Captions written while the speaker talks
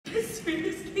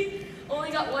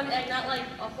got one egg, not like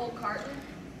a whole carton?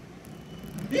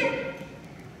 Yeah.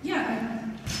 Yeah.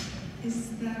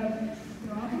 Is that a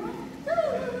problem? No,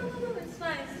 it's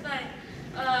fine, it's fine.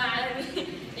 I mean,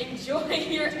 enjoy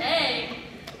your egg,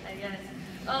 I guess.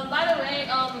 By the way,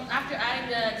 after adding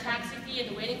the taxi fee and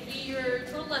the waiting fee, your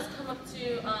total has come up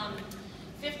to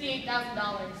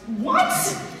 $58,000.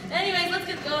 What? Anyways, let's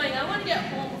get going. I want to get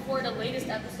home before the latest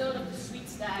episode of The Sweet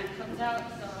Stag comes out,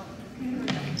 so.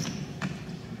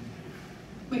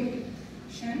 Wait,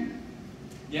 Shen?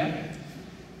 Yeah?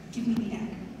 Give me the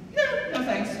egg. No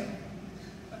thanks.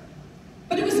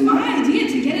 But it was my idea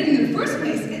to get it in the first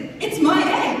place. It's my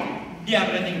egg. Yeah,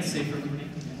 but I think it's safer for me.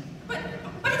 But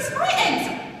it's my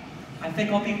egg. I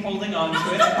think I'll be holding on to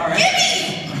it. No, All right.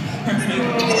 give me!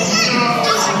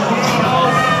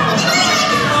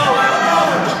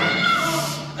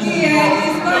 The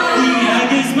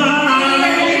egg is mine. The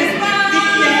egg is mine. The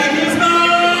egg is mine.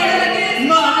 The egg is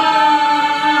mine.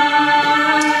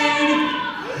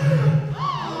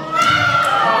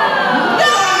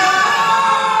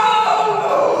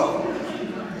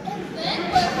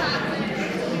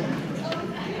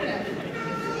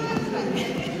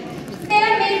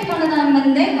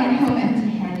 And they went home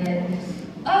empty-handed.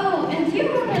 Oh, and do you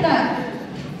remember that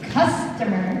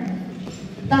customer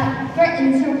that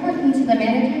threatened to report them to the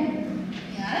manager?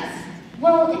 Yes?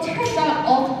 Well, it turns out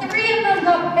all three of them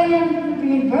got banned from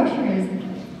bringing brochures.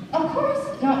 Of course,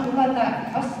 not without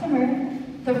that customer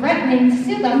threatening to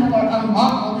sue them for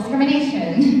unlawful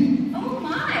discrimination. Oh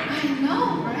my, I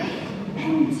know, right?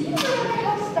 And do you remember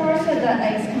how Star said that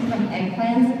eggs come from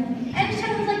eggplants? And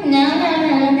Shen was like, no,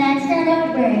 that's not how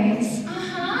it works.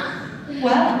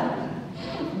 Well,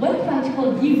 what if I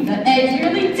told you that eggs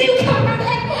really do come from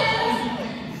eggplants?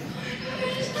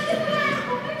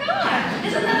 Oh my god,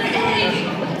 there's another egg!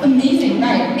 Amazing,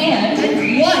 right? And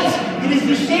what? It is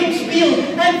the same spiel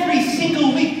every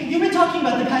single week. You've been talking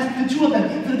about the two of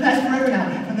them, for the past forever now.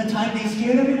 From the time they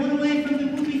scared everyone away from the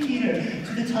movie theater,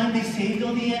 to the time they saved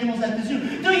all the animals at the zoo,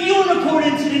 the unicorn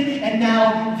incident, and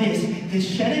now this. This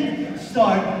Shannon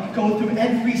Star go through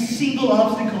every single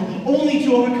obstacle, only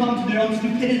to overcome to their own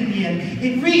stupidity in the end.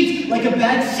 It reads like a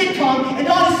bad sitcom, and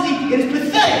honestly, it is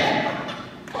pathetic.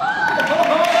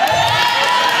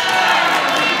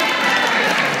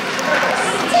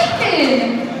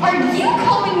 Stephen, are you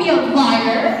calling me a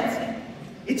liar?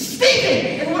 It's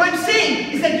Stephen, and what I'm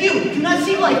saying is that you do not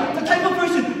seem like the type of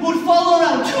person who would follow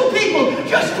around two people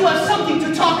just to have something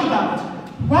to talk about.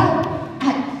 Well,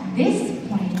 at this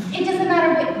point, it doesn't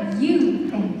matter what you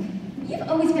think. You've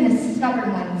always been a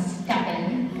stubborn one,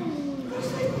 Stephen. What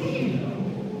does that mean?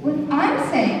 What I'm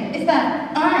saying is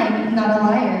that I'm not a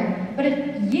liar. But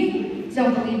if you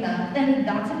don't believe that, then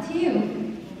that's up to you.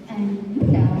 And you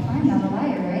know I'm not a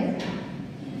liar, right?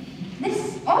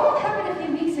 This all happened a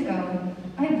few weeks ago.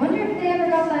 I wonder if they ever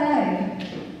got that egg.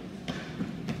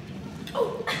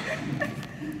 Oh.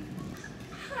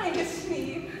 Hi, Miss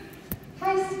Sneeb.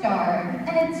 Hi, Star.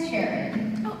 And it's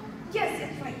Sharon. Oh, yes,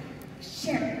 it's right.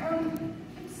 Sharon, I'm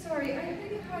sorry, I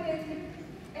heard you had an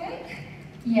egg?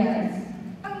 Yes.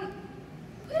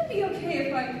 Would it be okay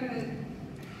if I could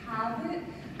have it?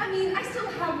 I mean, I still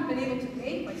haven't been able to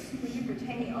make my super duper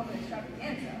tangy omelet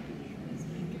extravaganza.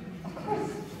 Of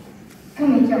course.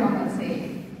 Come with your omelet,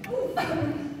 sweetie. Oh,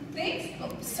 thanks. Oh,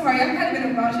 sorry, I'm kind of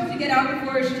in a rush. I have to get out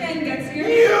before Shen gets here.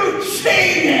 You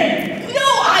cheated! No,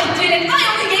 I didn't! I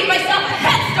only gave myself a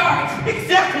head start!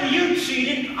 Exactly, you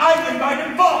cheated. I win by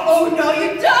default. Oh, no,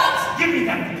 you don't! Give me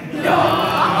that. No!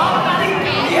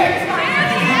 Here's my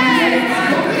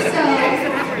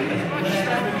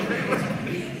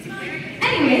So,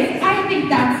 anyways, I think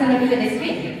that's enough for this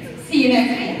week. See you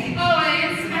next week.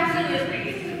 Always, absolutely.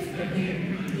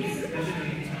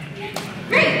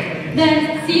 Great! Then,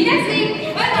 see you next week!